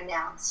Bali, they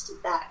announced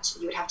that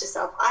you would have to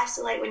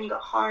self-isolate when you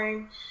got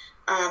home.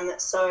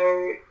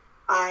 So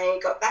I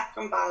got back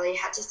from Bali,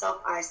 had to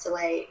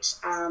self-isolate,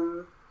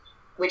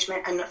 which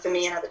meant, for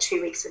me, another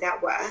 2 weeks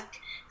without work.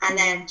 And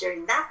then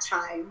during that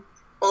time,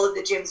 all of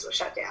the gyms were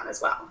shut down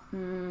as well.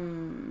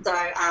 So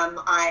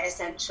I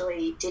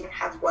essentially didn't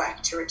have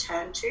work to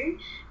return to.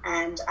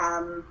 And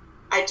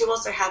I do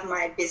also have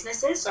my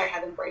businesses. So I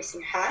have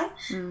Embracing Her,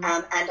 and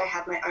I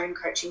have my own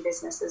coaching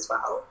business as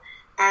well.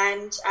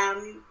 And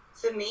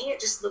for me, it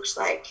just looks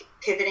like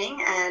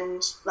pivoting,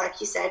 and,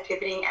 like you said,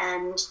 pivoting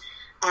and,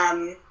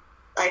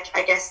 like,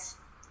 I guess,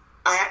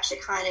 I actually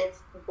kind of,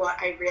 what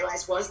I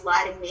realized was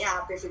lighting me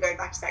up, if we go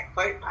back to that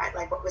quote, right,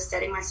 like what was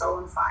setting my soul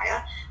on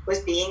fire was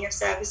being of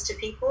service to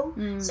people.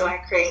 So I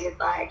created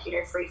like, you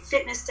know, free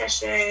fitness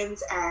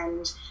sessions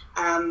and,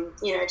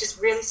 you know, just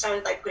really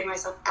started like putting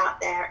myself out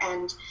there.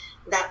 And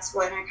that's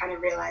when I kind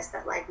of realized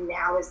that like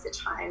now is the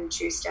time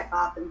to step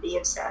up and be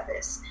of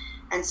service.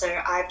 And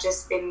so I've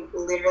just been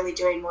literally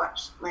doing what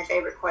my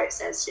favorite quote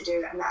says to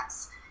do, and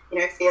that's, you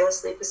know,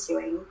 fearlessly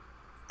pursuing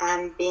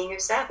being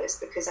of service,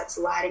 because that's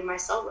lighting my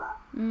soul up.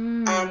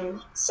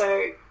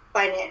 So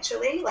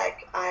financially,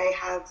 like I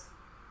have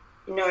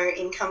no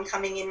income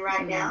coming in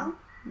right now,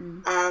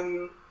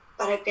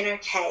 but I've been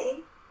okay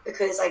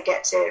because I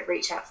get to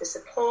reach out for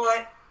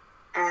support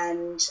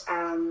and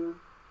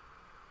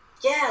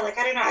yeah, like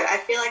I don't know, I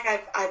feel like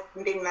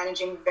I've been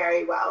managing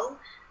very well,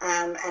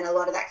 and a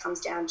lot of that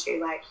comes down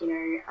to like, you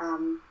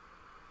know,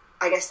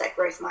 I guess that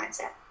growth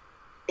mindset,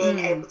 being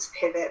able to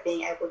pivot,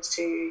 being able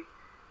to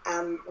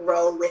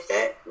roll with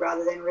it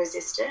rather than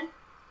resist it,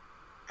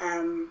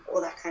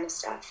 all that kind of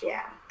stuff.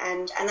 Yeah,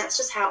 and that's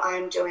just how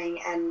I'm doing,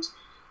 and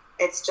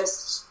it's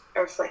just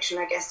a reflection,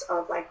 I guess,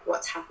 of like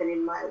what's happened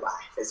in my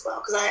life as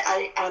well, because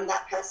I am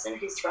that person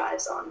who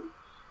thrives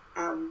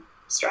on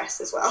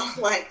stress as well.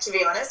 Like, to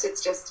be honest,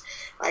 it's just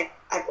like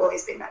I've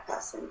always been that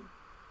person.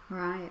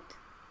 Right.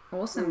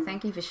 Awesome.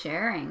 Thank you for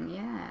sharing.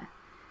 Yeah.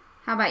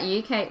 How about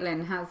you,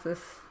 Caitlin? How's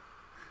this?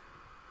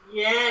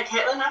 Yeah,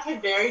 Caitlin and I've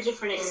had very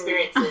different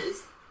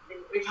experiences.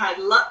 We've had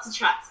lots of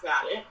chats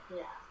about it.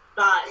 Yeah.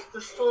 But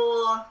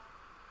before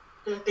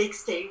the big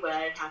C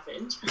word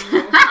happened,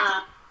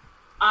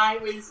 I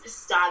was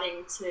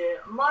starting to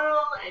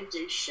model and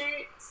do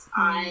shoots.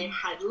 I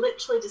had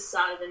literally just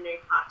started a new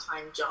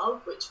part-time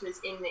job, which was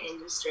in the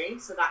industry,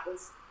 so that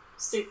was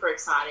super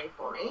exciting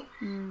for me.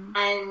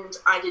 And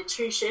I did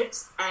 2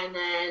 shifts, and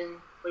then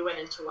we went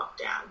into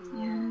lockdown.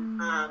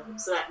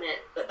 So that meant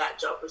that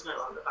job was no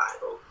longer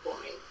viable for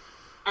me.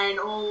 And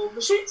all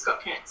the shoots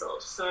got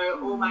cancelled. So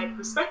all my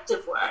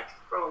prospective work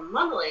from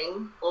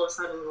modelling all of a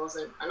sudden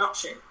wasn't an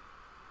option.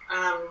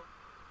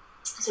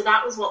 So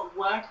that was what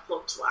work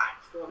looked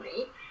like for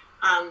me.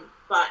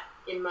 But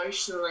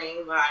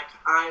emotionally, like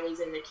I was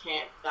in the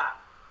camp that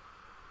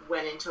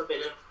went into a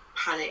bit of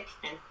panic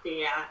and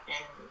fear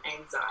and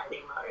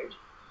anxiety mode.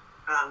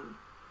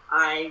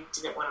 I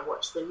didn't want to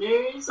watch the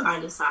news. I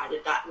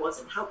decided that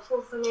wasn't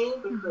helpful for me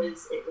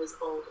because it was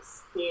all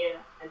just fear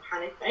and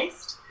panic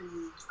based.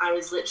 I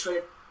was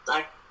literally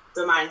like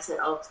the mindset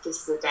of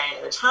this is a day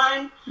at a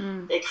time.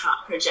 They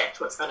can't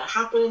project what's going to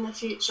happen in the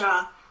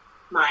future.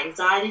 My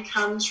anxiety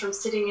comes from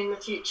sitting in the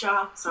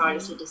future, so I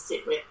just need to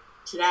sit with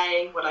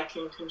today, what I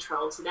can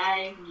control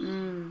today.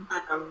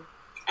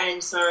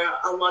 And so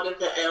a lot of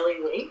the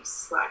early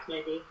weeks, like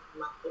maybe a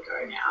month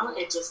ago now,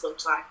 it just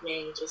looked like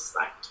me just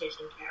like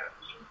taking care of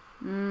me.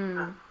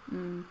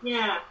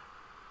 Yeah.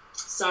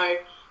 So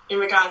in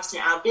regards to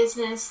our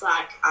business,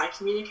 like I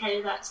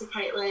communicated that to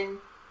Caitlin,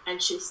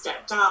 and she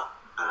stepped up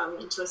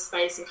into a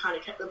space and kind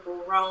of kept the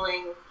ball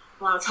rolling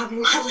while I was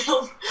having my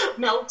little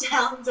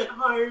meltdowns at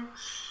home.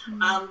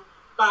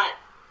 But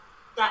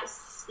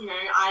that's, you know,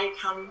 I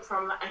come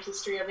from a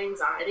history of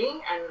anxiety,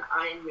 and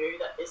I knew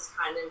that this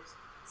kind of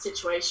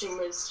situation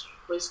was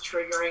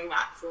triggering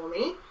that for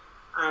me.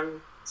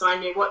 So I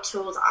knew what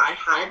tools I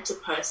had to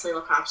personally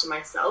look after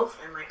myself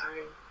and my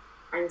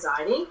own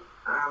anxiety.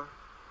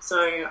 So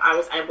I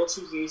was able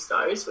to use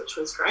those, which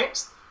was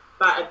great.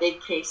 But a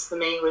big piece for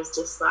me was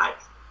just like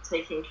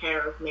taking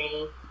care of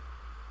me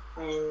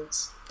and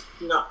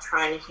not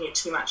trying to hear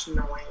too much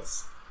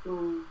noise.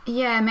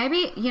 Yeah,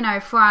 maybe, you know,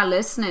 for our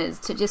listeners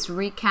to just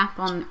recap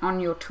on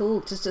your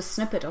tools, just a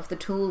snippet of the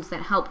tools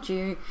that helped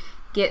you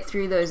get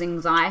through those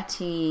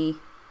anxiety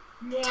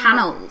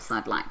tunnels,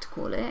 I'd like to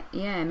call it.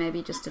 Yeah,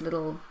 maybe just a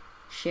little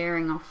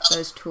sharing off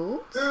those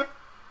tools.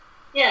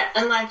 Yeah,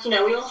 and like, you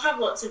know, we all have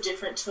lots of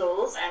different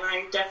tools, and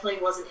I definitely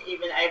wasn't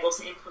even able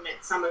to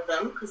implement some of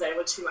them because they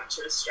were too much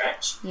of a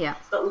stretch. Yeah.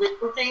 But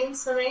little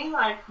things for me,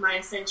 like my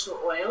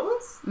essential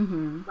oils,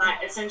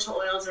 like essential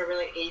oils are a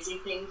really easy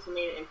thing for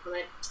me to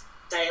implement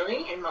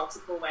daily in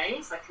multiple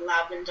ways. Like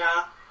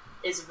lavender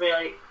is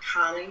really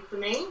calming for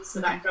me, so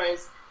that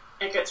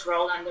it gets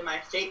rolled under my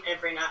feet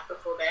every night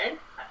before bed.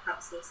 That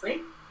helps me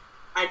sleep.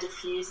 I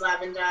diffuse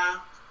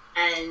lavender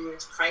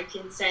and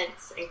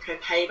frankincense and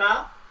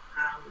copaiba.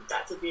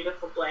 That's a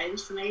beautiful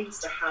blend for me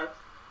just to have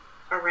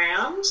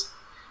around.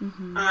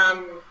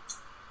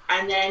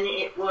 And then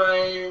it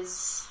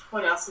was,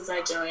 what else was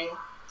I doing?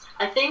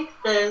 I think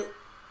the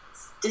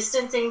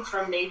distancing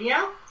from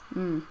media,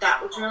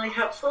 that was really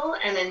helpful.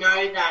 And I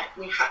know that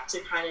you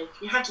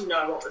had to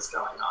know what was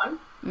going on.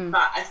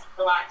 But I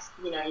feel like,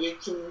 you know, you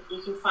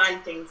can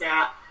find things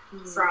out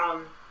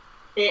from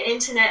the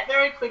internet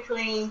very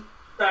quickly.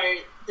 So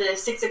the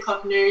 6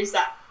 o'clock news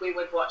that we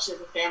would watch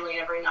as a family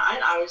every night,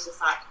 I was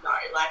just like, no,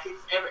 like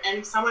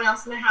if someone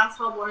else in the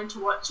household wanted to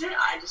watch it,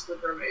 I just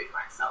would remove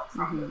myself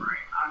from the room.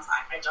 I was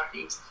like, I don't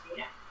need to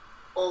hear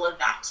all of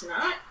that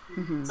tonight.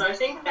 So I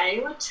think they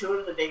were 2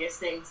 of the biggest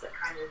things that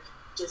kind of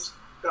just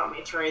got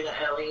me through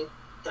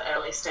the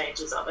early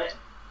stages of it.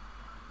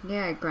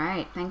 Yeah,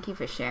 great. Thank you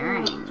for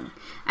sharing.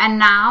 And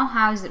now,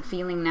 how's it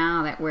feeling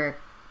now that we're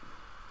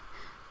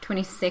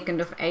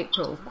 22nd of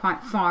April,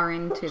 quite far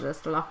into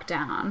this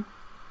lockdown?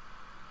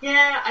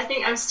 Yeah, I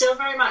think I'm still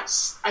very much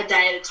a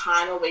day at a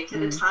time, a week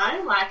at a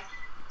time. Like,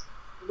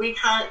 we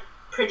can't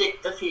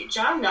predict the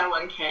future. No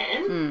one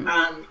can.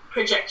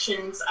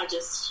 Projections are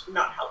just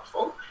not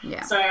helpful.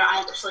 Yeah. So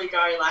I literally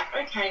go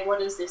like, okay, what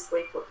does this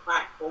week look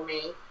like for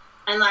me?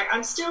 And like,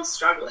 I'm still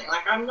struggling.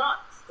 Like, I'm not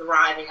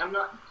thriving. I'm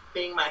not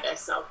being my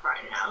best self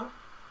right now.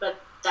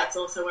 But that's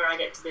also where I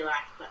get to be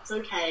like, that's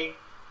okay.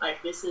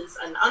 Like, this is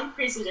an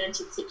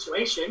unprecedented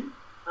situation.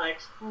 Like,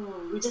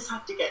 we just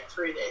have to get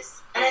through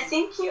this. And I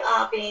think you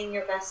are being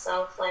your best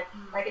self. Like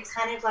it's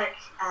kind of like,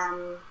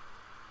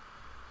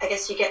 I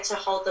guess you get to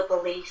hold the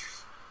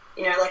belief,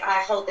 you know, like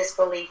I hold this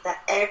belief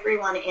that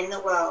everyone in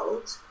the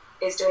world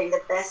is doing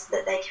the best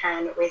that they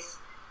can with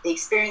the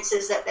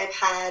experiences that they've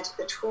had,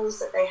 the tools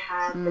that they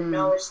have, the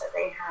knowledge that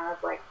they have,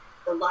 like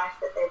the life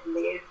that they've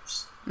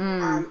lived.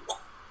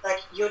 Like,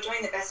 you're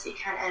doing the best you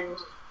can. And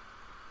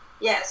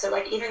yeah, so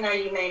like, even though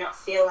you may not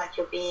feel like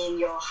you're being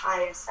your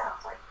higher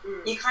self, like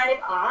you kind of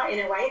are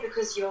in a way,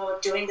 because you're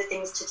doing the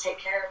things to take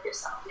care of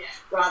yourself,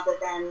 rather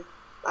than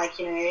like,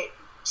 you know,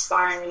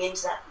 spiraling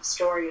into that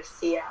story of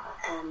fear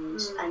and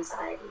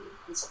anxiety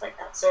and stuff like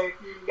that. So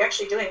you're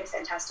actually doing a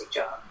fantastic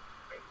job.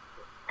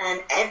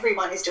 And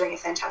everyone is doing a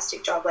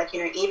fantastic job. Like,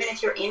 you know, even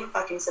if you're in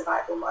fucking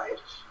survival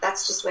mode,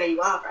 that's just where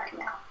you are right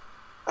now.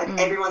 Like,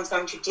 everyone's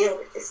going to deal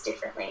with this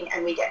differently,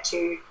 and we get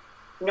to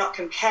not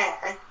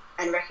compare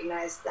and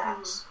recognize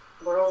that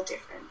we're all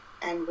different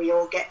and we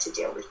all get to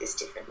deal with this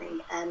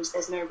differently, and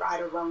there's no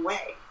right or wrong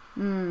way.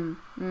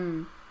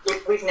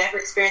 We've never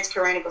experienced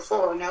corona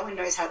before. No one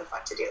knows how the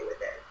fuck to deal with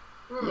it.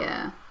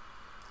 Yeah.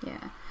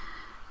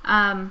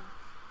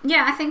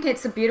 I think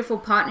it's a beautiful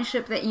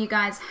partnership that you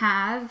guys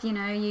have. You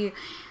know, you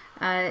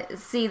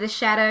see the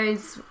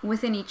shadows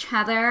within each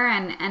other,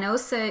 and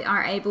also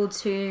are able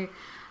to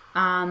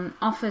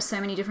offer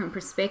so many different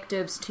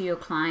perspectives to your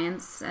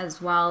clients,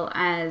 as well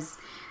as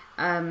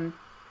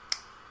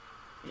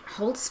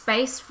hold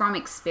space from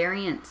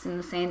experience, in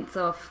the sense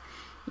of,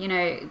 you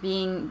know,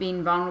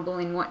 being vulnerable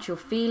in what you're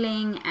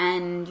feeling,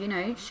 and, you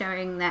know,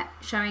 showing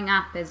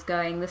up as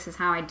going, this is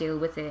how I deal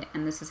with it,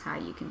 and this is how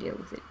you can deal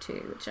with it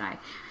too, which I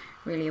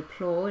really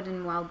applaud.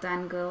 And well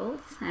done, girls.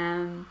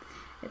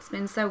 It's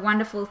been so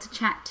wonderful to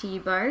chat to you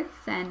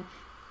both and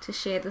to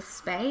share the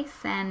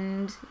space,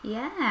 and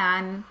yeah,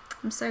 I'm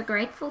so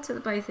grateful to the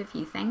both of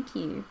you. Thank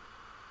you.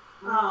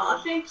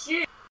 Oh, thank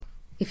you.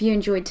 If you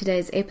enjoyed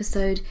today's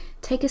episode,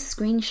 take a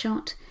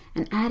screenshot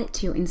and add it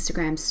to your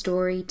Instagram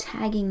story,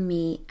 tagging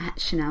me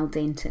at Chanel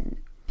Denton.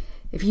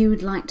 If you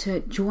would like to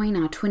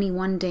join our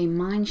 21-day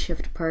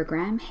Mindshift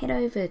program, head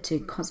over to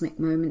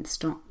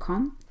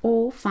cosmicmoments.com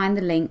or find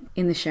the link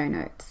in the show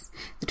notes.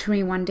 The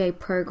 21-day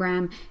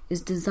program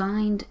is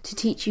designed to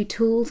teach you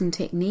tools and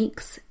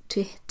techniques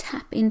to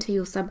tap into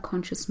your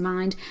subconscious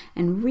mind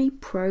and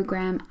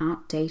reprogram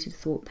outdated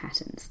thought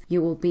patterns.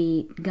 You will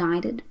be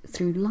guided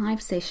through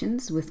live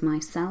sessions with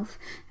myself,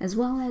 as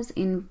well as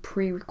in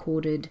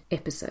pre-recorded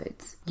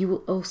episodes. You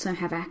will also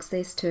have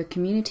access to a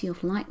community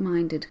of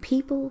like-minded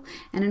people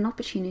and an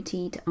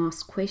opportunity to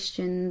ask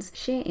questions,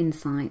 share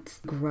insights,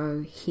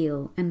 grow,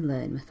 heal, and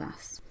learn with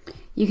us.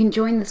 You can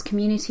join this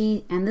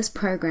community and this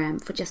program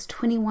for just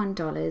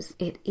 $21.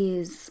 It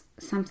is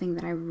something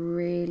that I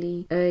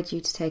really urge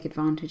you to take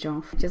advantage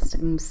of.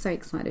 I'm so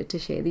excited to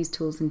share these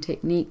tools and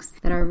techniques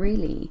that are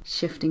really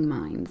shifting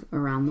minds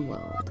around the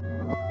world.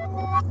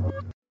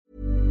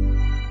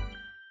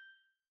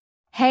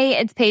 Hey,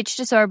 it's Paige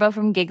DeSorbo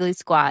from Giggly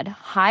Squad.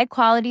 High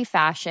quality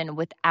fashion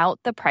without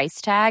the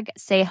price tag.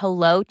 Say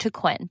hello to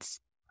Quince.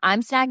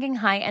 I'm snagging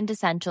high-end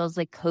essentials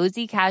like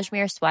cozy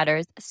cashmere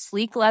sweaters,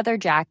 sleek leather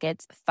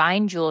jackets,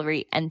 fine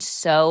jewelry, and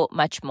so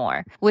much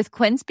more. With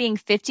Quince being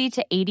 50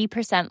 to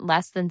 80%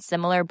 less than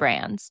similar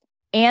brands.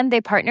 And they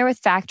partner with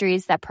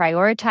factories that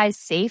prioritize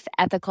safe,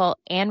 ethical,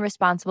 and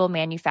responsible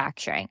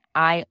manufacturing.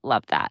 I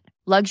love that.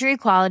 Luxury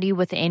quality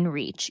within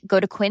reach. Go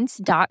to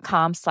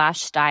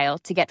quince.com/style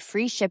to get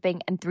free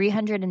shipping and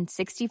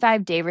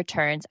 365-day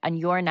returns on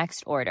your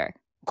next order.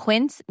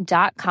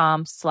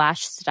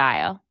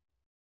 Quince.com/style.